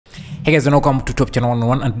Hey guys, and welcome to Top Channel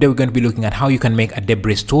 101, and today we're going to be looking at how you can make a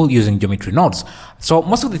debris tool using geometry nodes. So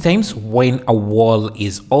most of the times when a wall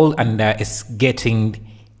is old and it's getting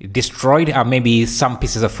destroyed, maybe some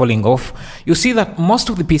pieces are falling off, you see that most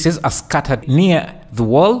of the pieces are scattered near the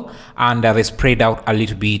wall and they spread out a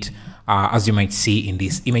little bit. As you might see in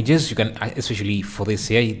these images, you can, especially for this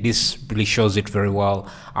here, this really shows it very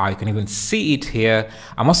well. You can even see it here.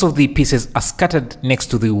 Most of the pieces are scattered next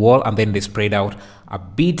to the wall and then they spread out a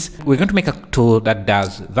bit. We're going to make a tool that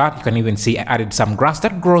does that. You can even see I added some grass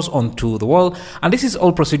that grows onto the wall, and this is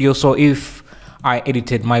all procedural. So if I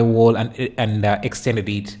edited my wall and extended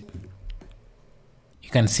it, you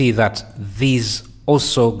can see that these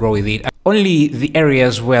also grow with it. Only the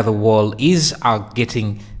areas where the wall is are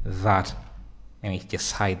getting that. Let me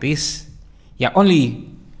just hide this. Yeah,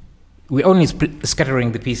 we're only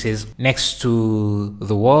scattering the pieces next to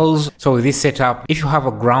the walls. So with this setup, if you have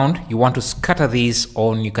a ground you want to scatter these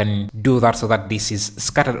on, you can do that so that this is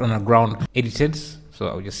scattered on a ground edited. So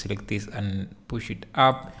I'll just select this and push it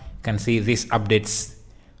up. You can see this updates,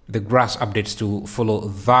 the grass updates to follow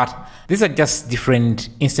that. These are just different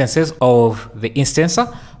instances of the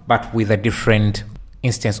instancer, but with a different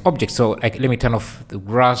instance object. So like, let me turn off the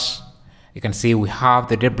grass. You can see we have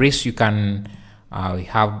the debris. You can we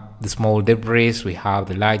have the small debris, we have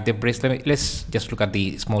the large debris. Let's just look at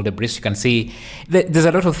the small debris. You can see there's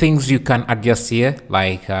a lot of things you can adjust here,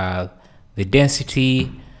 like the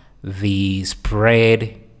density, the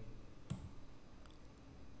spread,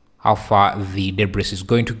 how far the debris is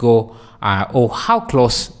going to go, or how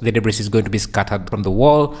close the debris is going to be scattered from the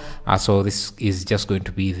wall. So this is just going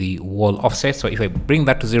to be the wall offset. So if I bring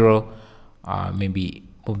that to 0, maybe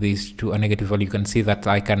move this to a negative value, you can see that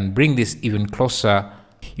I can bring this even closer.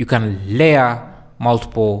 You can layer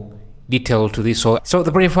multiple detail to this. So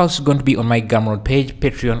the project file is going to be on my Gumroad page,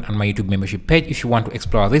 Patreon, and my YouTube membership page if you want to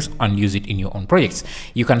explore this and use it in your own projects.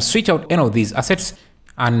 You can switch out any of these assets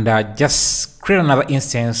and just create another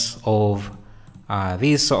instance of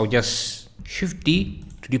this. So I'll just Shift D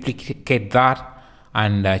to duplicate that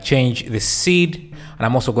and change the seed. And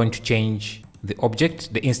I'm also going to change the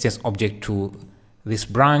object, the instance object, to this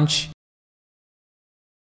branch.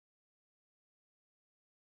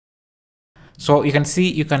 So you can see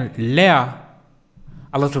you can layer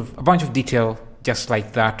a bunch of detail just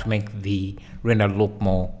like that to make the render look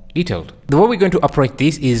more detailed. The way we're going to approach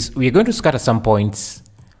this is we're going to scatter some points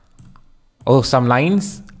or some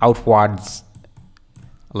lines outwards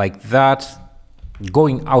like that,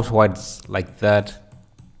 going outwards like that,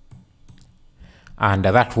 and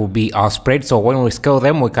that will be our spread. So when we scale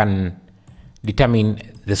them, we can determine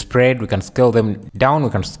the spread, we can scale them down,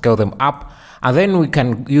 we can scale them up, and then we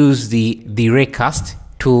can use the raycast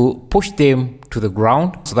to push them to the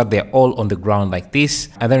ground so that they're all on the ground like this,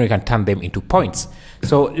 and then we can turn them into points.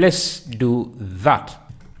 So let's do that.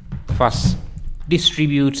 First,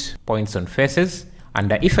 distribute points on faces,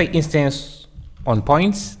 and if I instance on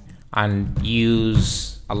points and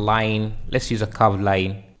use a line, let's use a curved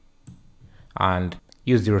line and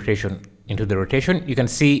use the rotation into the rotation, you can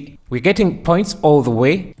see we're getting points all the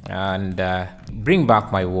way. And bring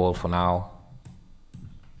back my wall for now.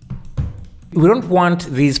 We don't want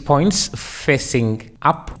these points facing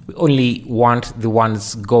up, we only want the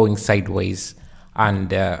ones going sideways and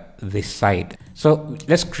this side. So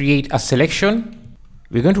let's create a selection.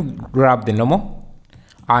 We're going to grab the normal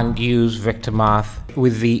and use vector math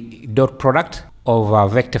with the dot product of a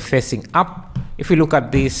vector facing up. If we look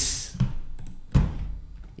at this,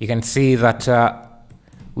 you can see that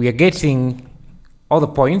we are getting all the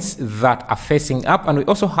points that are facing up, and we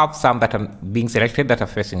also have some that are being selected that are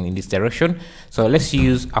facing in this direction. So let's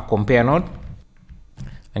use a compare node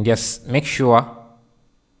and just make sure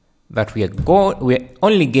that we're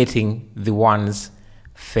only getting the ones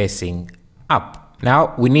facing up.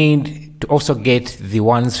 Now we need to also get the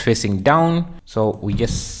ones facing down, so we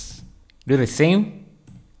just do the same,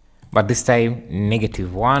 but this time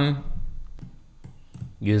 -1.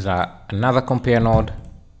 Use another compare node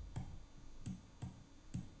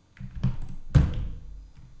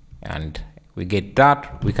and we get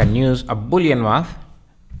that. We can use a Boolean math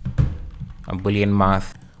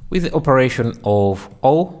with the operation of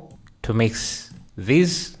O to mix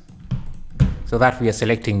these so that we are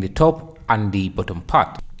selecting the top and the bottom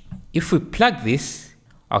part. If we plug this,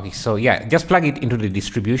 okay, so yeah, just plug it into the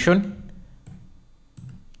distribution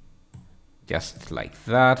just like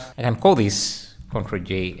that. I can call this Ctrl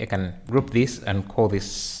J. I can group this and call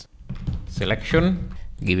this selection,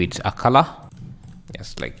 give it a color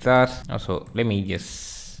just like that. Also, let me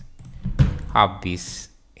just have this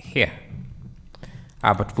here,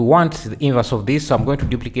 but we want the inverse of this, so I'm going to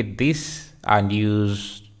duplicate this and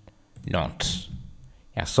use not.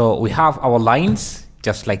 Yeah, so we have our lines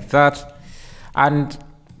just like that. And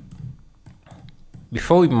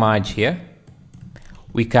before we merge here,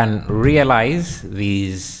 we can realize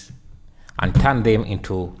these and turn them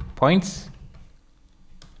into points,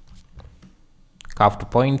 curved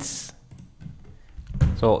points.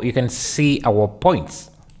 So you can see our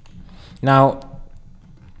points. Now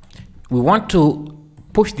we want to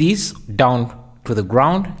push these down to the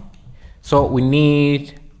ground. So we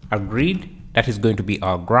need a grid that is going to be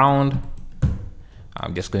our ground.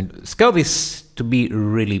 I'm just going to scale this to be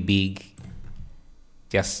really big,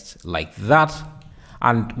 just like that.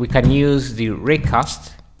 And we can use the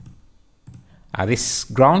raycast, this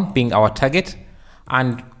ground being our target.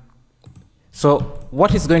 And so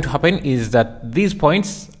what is going to happen is that these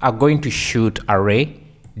points are going to shoot a ray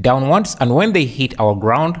downwards, and when they hit our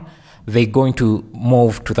ground, they're going to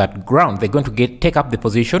move to that ground. They're going to take up the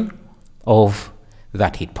position of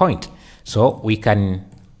that hit point. So we can,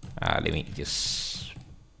 let me just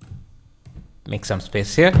make some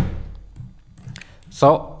space here.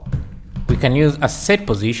 So we can use a set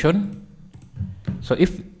position. So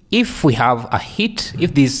if we have a hit,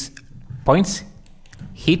 if these points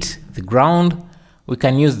hit the ground, we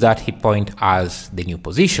can use that hit point as the new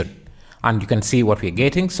position. And you can see what we're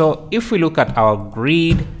getting. So if we look at our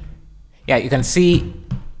grid, yeah, you can see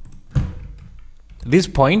these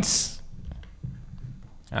points.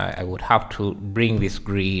 I would have to bring this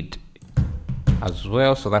grid as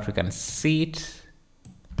well so that we can see it.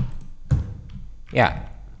 Yeah,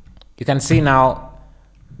 you can see now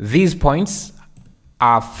these points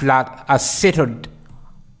are flat, are settled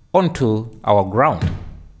onto our ground,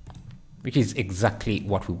 which is exactly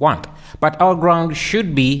what we want. But our ground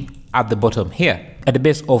should be at the bottom here, at the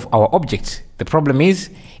base of our object. The problem is,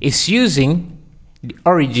 it's using the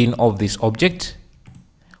origin of this object,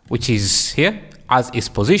 which is here, as its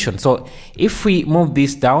position. So if we move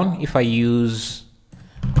this down, if I use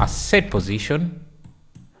a set position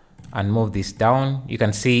and move this down, you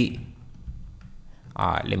can see,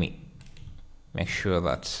 let me make sure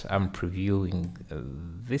that I'm previewing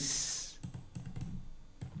this.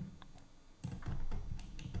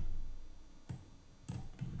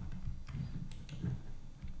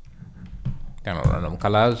 Kind of random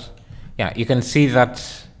colors. Yeah, you can see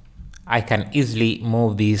that I can easily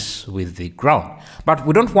move this with the ground, but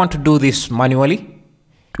we don't want to do this manually.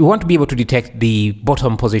 We want to be able to detect the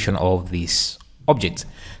bottom position of these objects.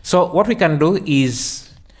 So what we can do is,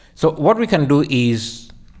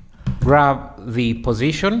 grab the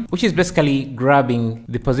position, which is basically grabbing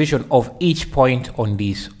the position of each point on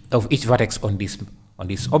this, of each vertex on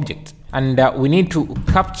this object, and we need to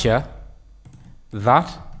capture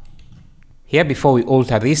that here before we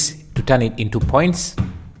alter this to turn it into points.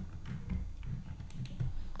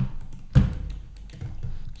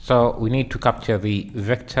 So we need to capture the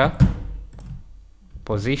vector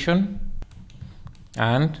position,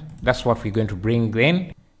 and that's what we're going to bring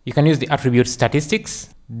in. You can use the attribute statistics,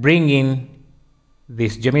 bring in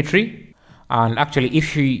this geometry, and actually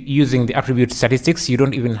if you're using the attribute statistics, you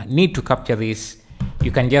don't even need to capture this.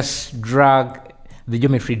 You can just drag the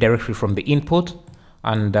geometry directly from the input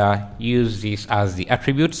and use this as the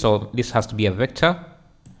attribute. So this has to be a vector,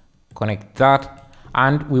 connect that,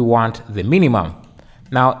 and we want the minimum.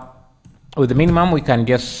 Now with the minimum, we can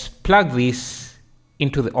just plug this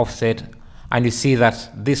into the offset, and you see that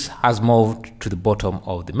this has moved to the bottom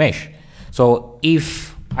of the mesh. So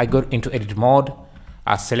if I go into edit mode,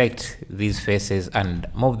 I select these faces and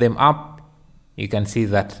move them up, you can see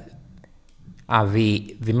that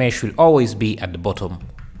the mesh will always be at the bottom.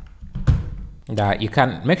 You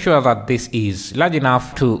can make sure that this is large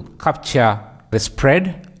enough to capture the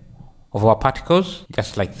spread of our particles,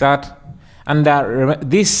 just like that. And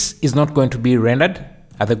this is not going to be rendered.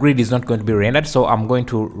 The grid is not going to be rendered, so I'm going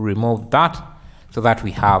to remove that so that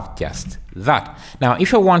we have just that. Now,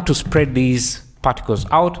 if I want to spread these particles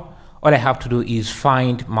out, all I have to do is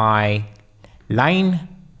find my line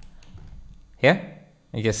here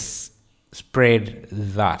and just spread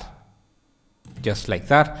that, just like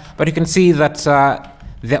that. But you can see that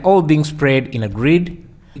they're all being spread in a grid.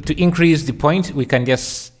 To increase the point, we can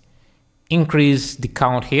just increase the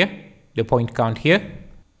count here, the point count here,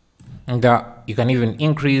 and you can even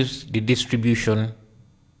increase the distribution,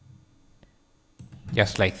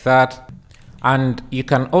 just like that. And you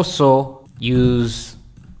can also use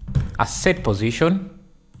a set position,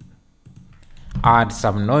 add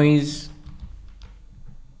some noise.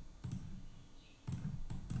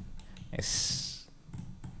 Yes.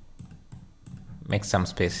 Make some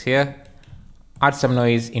space here, add some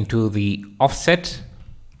noise into the offset.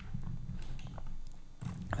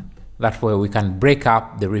 That way we can break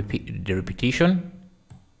up the repetition.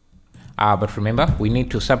 But remember, we need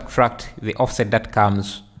to subtract the offset that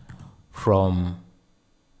comes from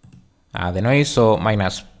the noise, so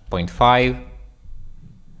minus 0.5,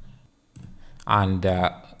 and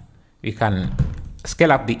we can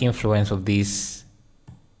scale up the influence of this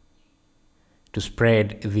to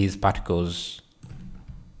spread these particles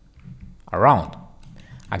around.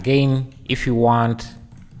 Again, if you want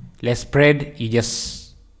less spread, you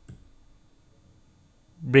just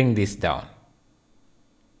bring this down.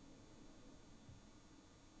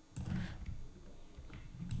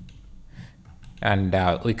 And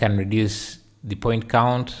we can reduce the point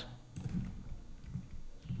count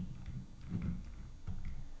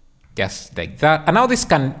just like that. And now this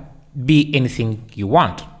can be anything you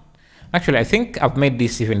want. Actually, I think I've made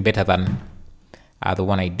this even better than the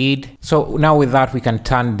one I did. So now with that, we can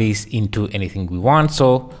turn this into anything we want.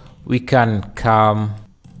 So we can come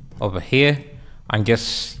over here and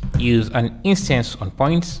just use an instance on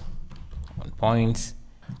points,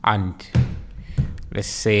 and let's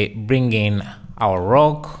say bring in our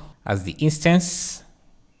rock as the instance.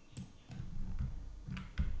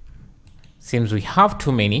 Seems we have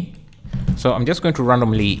too many, so I'm just going to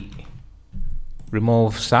randomly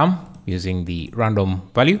remove some using the random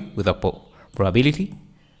value with a probability,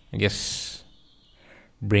 and just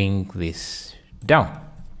bring this down.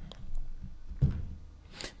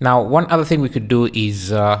 Now, one other thing we could do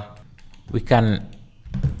is we can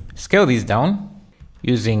scale this down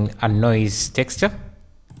using a noise texture.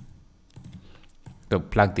 So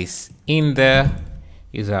plug this in there,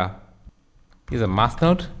 use a math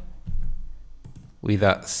node with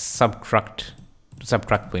a subtract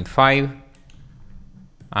 0.5,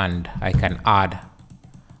 and I can add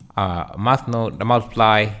a math node, the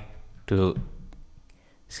multiply, to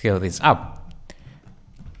scale this up.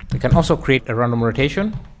 We can also create a random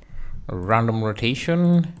rotation.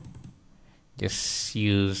 Just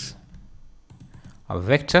use a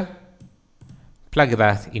vector, plug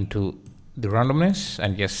that into the randomness,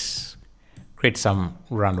 and just create some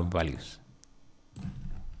random values.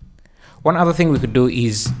 One other thing we could do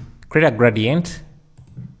is create a gradient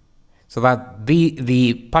so that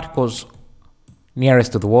the particles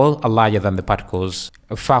nearest to the wall are larger than the particles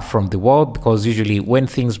far from the wall, because usually when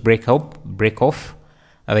things break off,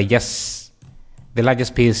 the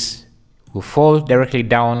largest piece will fall directly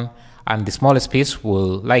down, and the smallest piece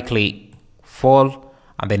will likely fall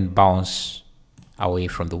and then bounce away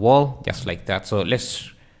from the wall, just like that. So let's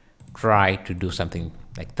try to do something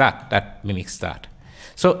like that mimics that.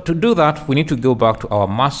 So to do that, we need to go back to our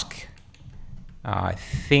mask. I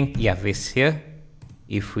think, yeah, this here.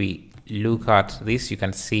 If we look at this, you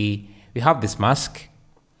can see we have this mask,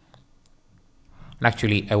 and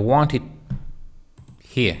actually I want it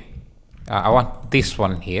here. I want this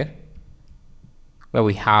one here, where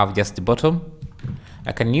we have just the bottom.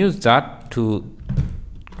 I can use that to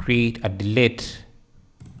create a delete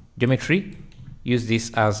geometry, use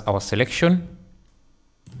this as our selection,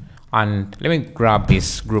 and let me grab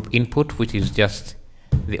this group input, which is just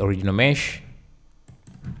the original mesh.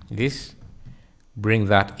 This, bring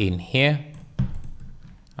that in here,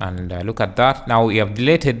 and look at that. Now we have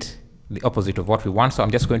deleted the opposite of what we want, so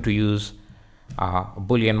I'm just going to use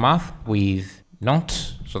Boolean math with not,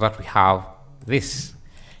 so that we have this.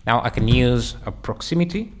 Now I can use a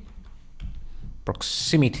proximity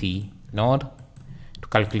node to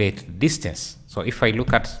calculate the distance. So if I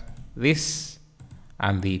look at this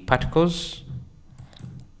and the particles,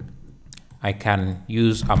 I can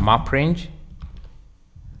use a map range.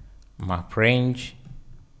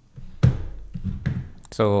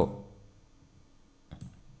 So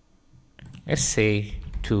let's say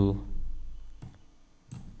 2.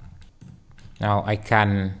 Now I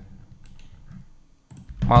can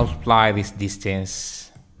multiply this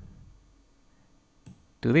distance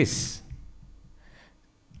to this,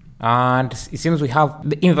 and it seems we have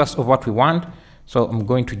the inverse of what we want. So I'm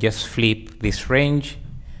going to just flip this range.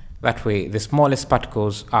 That way the smallest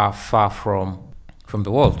particles are far from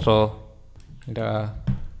the wall. So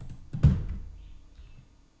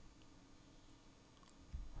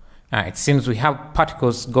it seems we have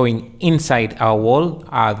particles going inside our wall.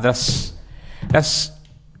 That's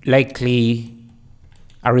likely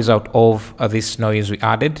a result of this noise we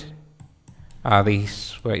added.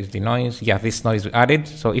 Where is the noise? Yeah, this noise we added.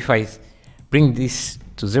 So if I bring this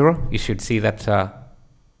to 0, you should see that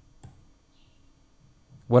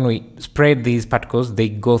when we spread these particles, they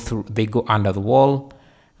go under the wall.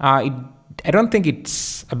 I don't think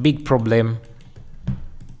it's a big problem,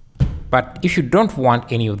 but if you don't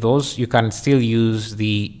want any of those, you can still use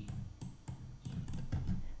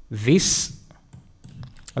this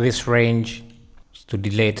this range to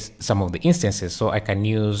delete some of the instances. So I can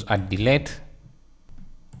use a delete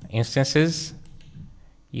instances,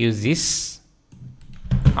 use this,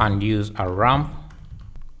 and use a ramp,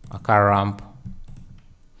 a car ramp,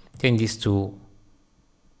 change this to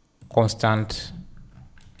constant.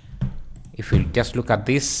 If you just look at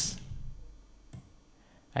this,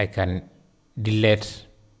 I can delete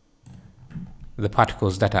the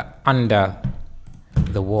particles that are under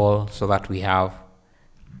the wall so that we have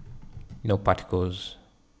no particles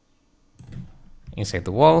inside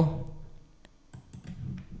the wall.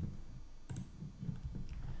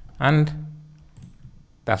 And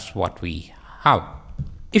that's what we have.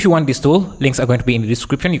 If you want this tool, links are going to be in the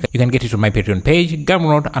description. You can get it on my Patreon page,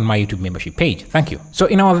 Gumroad, and my YouTube membership page. Thank you. So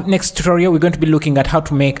in our next tutorial, we're going to be looking at how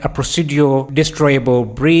to make a procedural destroyable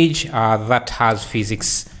bridge that has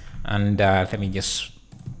physics. And let me just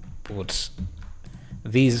put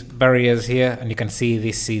these barriers here, and you can see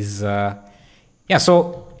this is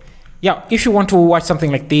if you want to watch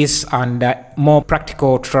something like this and more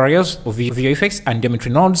practical tutorials of video effects and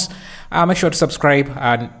geometry nodes, make sure to subscribe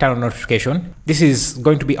and turn on notification. This is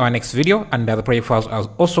going to be our next video, and the project files are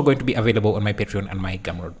also going to be available on my Patreon and my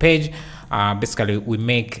Gumroad page. Basically, we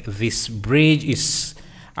make this bridge is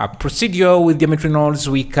procedural with geometry nodes.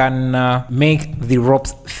 We can make the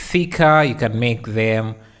ropes thicker, you can make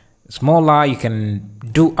them smaller, you can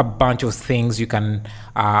do a bunch of things. You can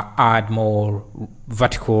add more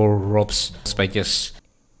vertical ropes by just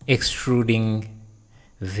extruding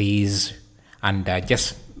these and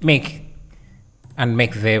just make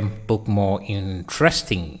them look more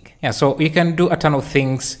interesting. So you can do a ton of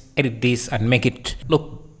things, edit this and make it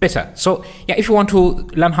look better. So if you want to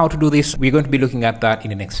learn how to do this, we're going to be looking at that in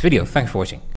the next video. Thanks for watching.